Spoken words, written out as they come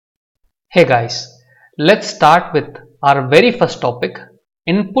Hey guys, let's start with our very first topic,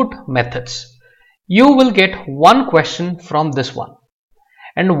 input methods. You will get one question from this one.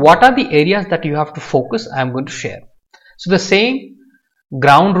 And what are the areas that you have to focus? I am going to share. So the same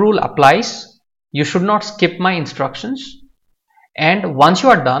ground rule applies. You should not skip my instructions. And once you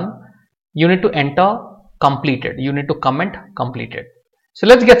are done, you need to enter completed. You need to comment completed. So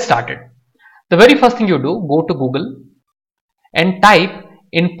let's get started. The very first thing you do, go to Google and type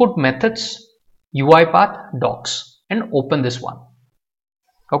input methods UiPath docs and open this one.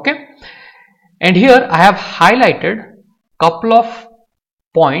 Okay, and here I have highlighted couple of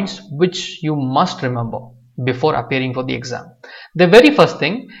points which you must remember before appearing for the exam. The very first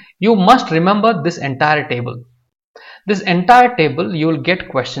thing, you must remember this entire table. This entire table you will get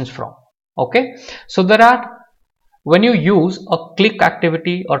questions from. Okay, so there are, when you use a click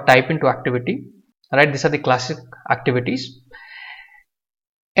activity or type into activity, right, these are the classic activities.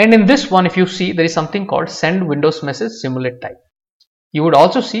 And in this one, if you see, there is something called send Windows message simulate type. You would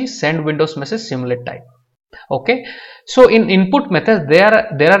also see send Windows message simulate type. Okay, so in input methods there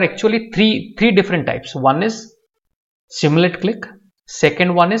are actually three different types. One is simulate click,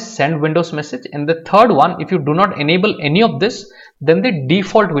 second one is send Windows message, and the third one, if you do not enable any of this, then the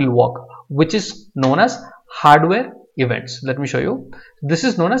default will work, which is known as hardware events. Let me show you. This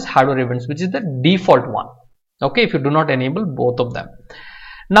is known as hardware events, which is the default one. Okay, if you do not enable both of them.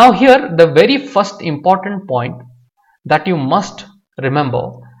 Now here, the very first important point that you must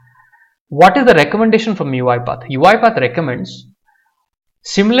remember, what is the recommendation from UiPath? UiPath recommends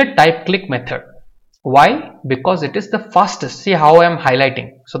simulate type click method. Why? Because it is the fastest. See how I am highlighting,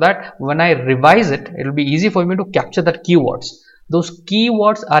 so that when I revise it, it will be easy for me to capture that keywords. Those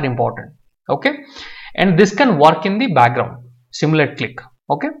keywords are important. Okay, and this can work in the background. Simulate click.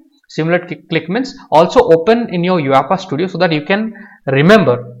 Okay, simulate click means also open in your UiPath Studio so that you can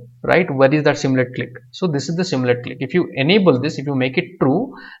remember, right, where is that simulate click. So this is the simulate click. If you enable this, if you make it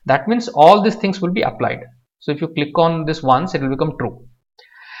true, that means all these things will be applied. So if you click on this once, it will become true.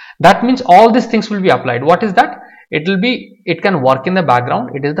 That means all these things will be applied. What is that? It can work in the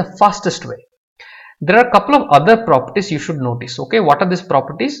background. It is the fastest way. There are a couple of other properties you should notice. Okay, what are these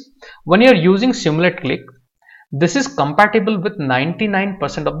properties? When you are using simulate click, this is compatible with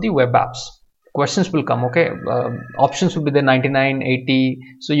 99% of the web apps. Questions will come. Okay, options will be there 99, 80.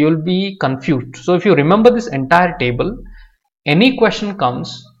 So you will be confused. So if you remember this entire table, any question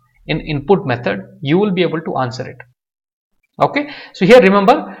comes in input method, you will be able to answer it. Okay, so here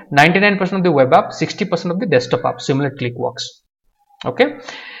remember 99% of the web app, 60% of the desktop app, simulate click works. Okay,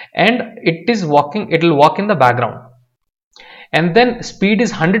 and it is working, it will work in the background. And then speed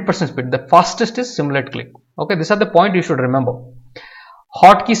is 100% speed, the fastest is simulate click. Okay, these are the point you should remember.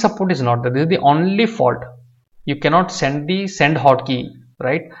 Hotkey support is not there. This is the only fault. You cannot send hotkey,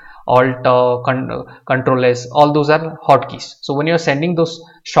 right? Alt, Control S, all those are hotkeys. So when you are sending those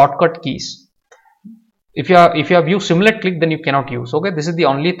shortcut keys, if you have used simulate click, then you cannot use. Okay, this is the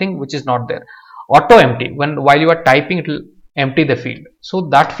only thing which is not there. Auto empty, while you are typing, it will empty the field. So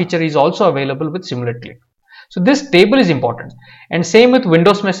that feature is also available with simulate click. So this table is important. And same with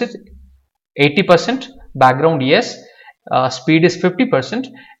Windows message, 80% background yes, speed is 50%,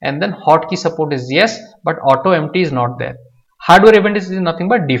 and then hotkey support is yes, but auto empty is not there. Hardware event is nothing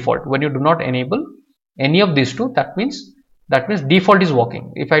but default. When you do not enable any of these two, that means default is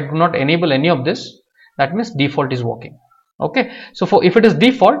working. If I do not enable any of this, that means default is working. Okay, so if it is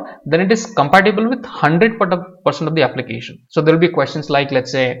default, then it is compatible with 100% of the application. So there will be questions like,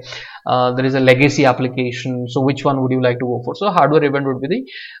 let's say there is a legacy application, so which one would you like to go for? So hardware event would be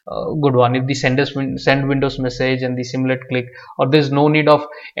the good one. If the send Windows message and the simulate click, or there is no need of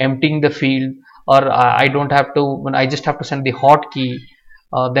emptying the field, or I don't have to, when I just have to send the hotkey,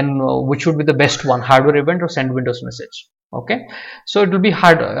 then which would be the best one, hardware event or send Windows message? Okay, so it will be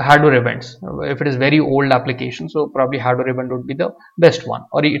hardware events. If it is very old application, so probably hardware event would be the best one,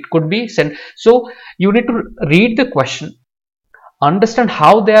 or it could be send. So you need to read the question, understand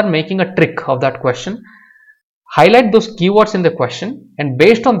how they are making a trick of that question, highlight those keywords in the question, and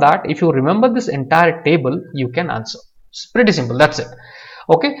based on that, if you remember this entire table, you can answer. It's pretty simple. That's it.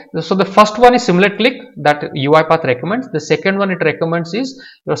 Okay, so the first one is simulate click that UiPath recommends. The second one it recommends is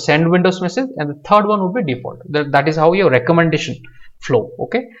your send Windows message, and the third one would be default. That is how your recommendation flow.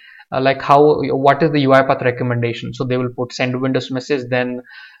 Okay, like what is the UiPath recommendation? So they will put send Windows message, then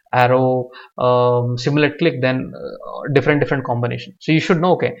arrow, simulate click, then different combination. So you should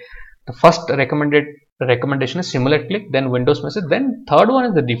know. Okay, the first recommendation is simulate click, then Windows message, then third one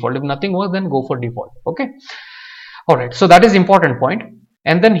is the default. If nothing works, then go for default. Okay, all right. So that is important point.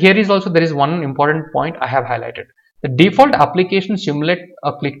 And then here is also, there is one important point I have highlighted. The default application simulate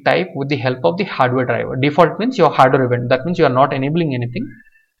a click type with the help of the hardware driver. Default means your hardware event. That means you are not enabling anything.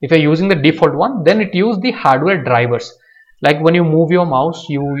 If you are using the default one, then it use the hardware drivers. Like when you move your mouse,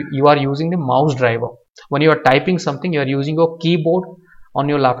 you are using the mouse driver. When you are typing something, you are using your keyboard. On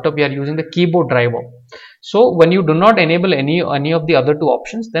your laptop, you are using the keyboard driver. So when you do not enable any of the other two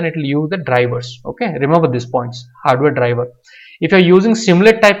options, then it will use the drivers. Okay, remember these points. Hardware driver. If you are using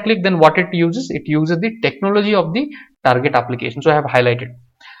simulate type click, then what it uses? It uses the technology of the target application. So I have highlighted.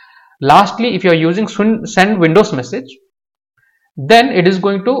 Lastly, if you are using send Windows message, then it is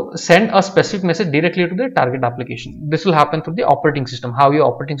going to send a specific message directly to the target application. This will happen through the operating system, how your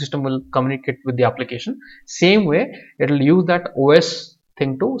operating system will communicate with the application. Same way, it will use that OS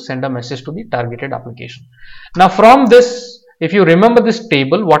thing to send a message to the targeted application. Now from this, if you remember this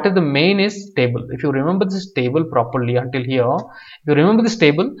table, what is the main is table. If you remember this table properly until here, if you remember this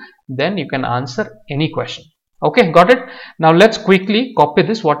table, then you can answer any question. Okay, got it? Now let's quickly copy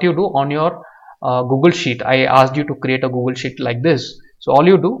this, what you do on your Google Sheet. I asked you to create a Google Sheet like this. So all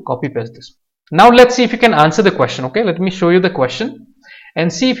you do, copy paste this. Now let's see if you can answer the question. Okay, let me show you the question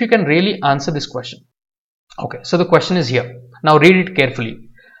and see if you can really answer this question. Okay, so the question is here. Now read it carefully.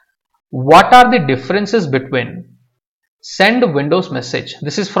 What are the differences between send Windows message?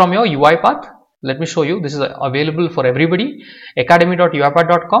 This is from your UiPath. Let me show you. This is available for everybody.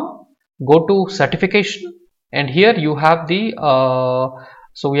 academy.uipath.com. Go to certification, and here you have the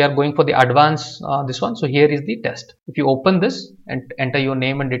so we are going for the advanced this one. So here is the test. If you open this and enter your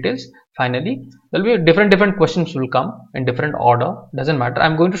name and details, finally there will be different questions will come in different order. Doesn't matter.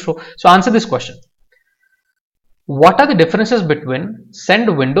 I'm going to show. So answer this question. What are the differences between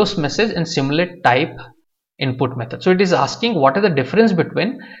send Windows message and simulate type input method? So it is asking what is the difference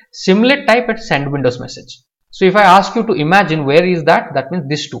between simulate type and send Windows message. So if I ask you to imagine where is that, that means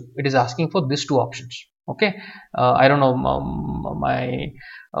this two. It is asking for these two options. Okay, I don't know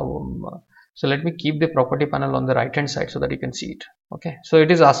so let me keep the property panel on the right hand side so that you can see it. Okay, so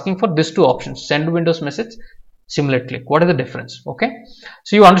it is asking for these two options, send Windows message, simulate click. What is the difference? Okay,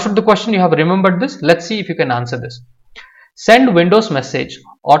 so you understood the question, you have remembered this. Let's see if you can answer this. Send Windows message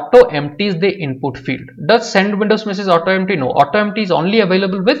auto empties the input field. Does send Windows message auto empty? No, auto empty is only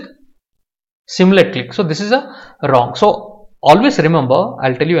available with simulate click. So this is a wrong. So always remember,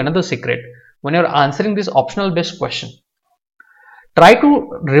 I'll tell you another secret. When you're answering this optional based question, try to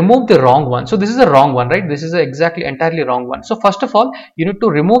remove the wrong one. So this is a wrong one, right? This is exactly entirely wrong one. So first of all, you need to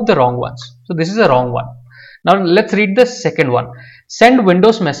remove the wrong ones. So this is a wrong one. Now let's read the second one. Send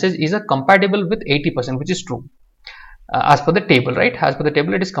Windows message is a compatible with 80%, which is true. As per the table, right? As per the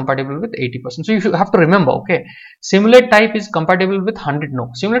table, it is compatible with 80%. So you should have to remember, okay, simulate type is compatible with 100. No,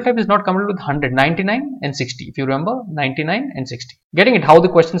 simulate type is not compatible with 100, 99 and 60. If you remember, 99 and 60. Getting it? How the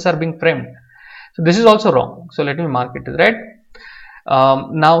questions are being framed. So this is also wrong. So let me mark it, right?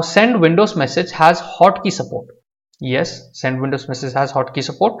 Now send Windows message has hotkey support. Yes, send Windows message has hotkey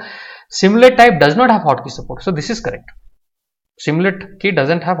support. Simulate type does not have hotkey support. So this is correct. Simulate key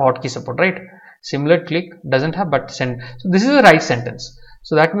doesn't have hotkey support, right? Simulate click doesn't have, but send. So this is the right sentence.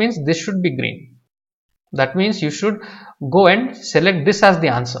 So that means this should be green. That means you should go and select this as the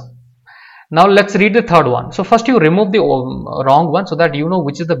answer. Now let's read the third one. So first you remove the wrong one so that you know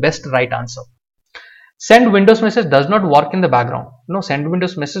which is the best right answer. Send Windows message does not work in the background. No, send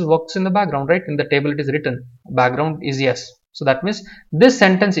Windows message works in the background, right? In the table it is written. Background is yes. So that means this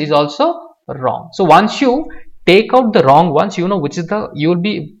sentence is also wrong. So once you take out the wrong ones, you know which is the, you will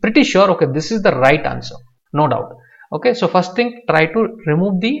be pretty sure, okay, this is the right answer, no doubt. Okay, so first thing, try to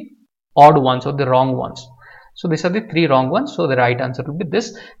remove the odd ones or the wrong ones. So these are the three wrong ones. So the right answer will be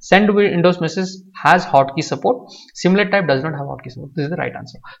this. Send Windows message has hotkey support. Simulate type does not have hotkey support. This is the right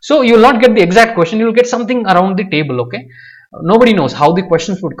answer. So you will not get the exact question. You will get something around the table. Okay. Nobody knows how the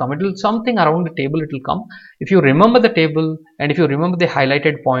questions would come. It will something around the table. It will come. If you remember the table and if you remember the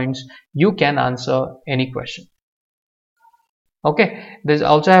highlighted points, you can answer any question. Okay. There's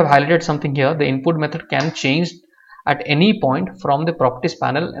also I have highlighted something here. The input method can change at any point from the properties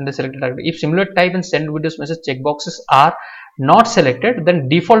panel and the selected target. If simulate type and send Windows message checkboxes are not selected, then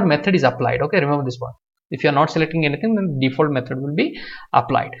default method is applied. Okay, remember this one. If you are not selecting anything, then default method will be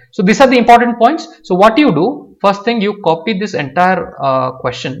applied. So these are the important points. So what you do, first thing, you copy this entire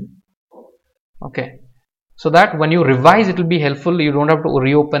question. Okay, so that when you revise, it will be helpful. You don't have to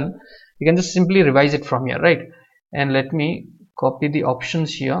reopen. You can just simply revise it from here, right? And let me copy the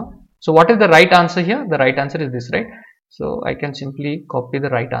options here. So what is the right answer here? The right answer is this, right? So I can simply copy the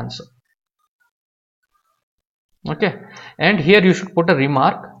right answer. Okay, and here you should put a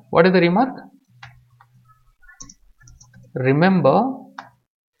remark. What is the remark? Remember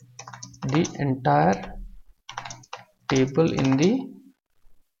the entire table in the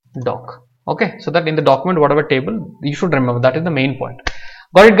doc. Okay, so that in the document, whatever table, you should remember, that is the main point.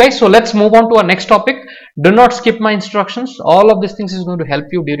 Got it, guys? So let's move on to our next topic. Do not skip my instructions. All of these things is going to help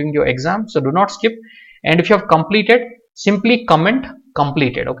you during your exam, so do not skip. And if you have completed, simply comment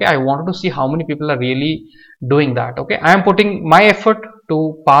completed. Okay, I wanted to see how many people are really doing that. Okay, I am putting my effort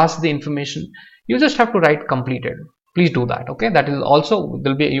to pass the information. You just have to write completed. Please do that. Okay, that is also,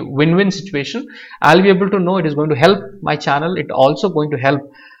 there will be a win-win situation. I'll be able to know it is going to help my channel. It also going to help,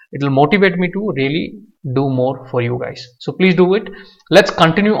 it will motivate me to really do more for you guys. So please do it. Let's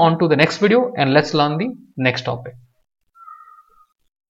continue on to the next video and let's learn the next topic.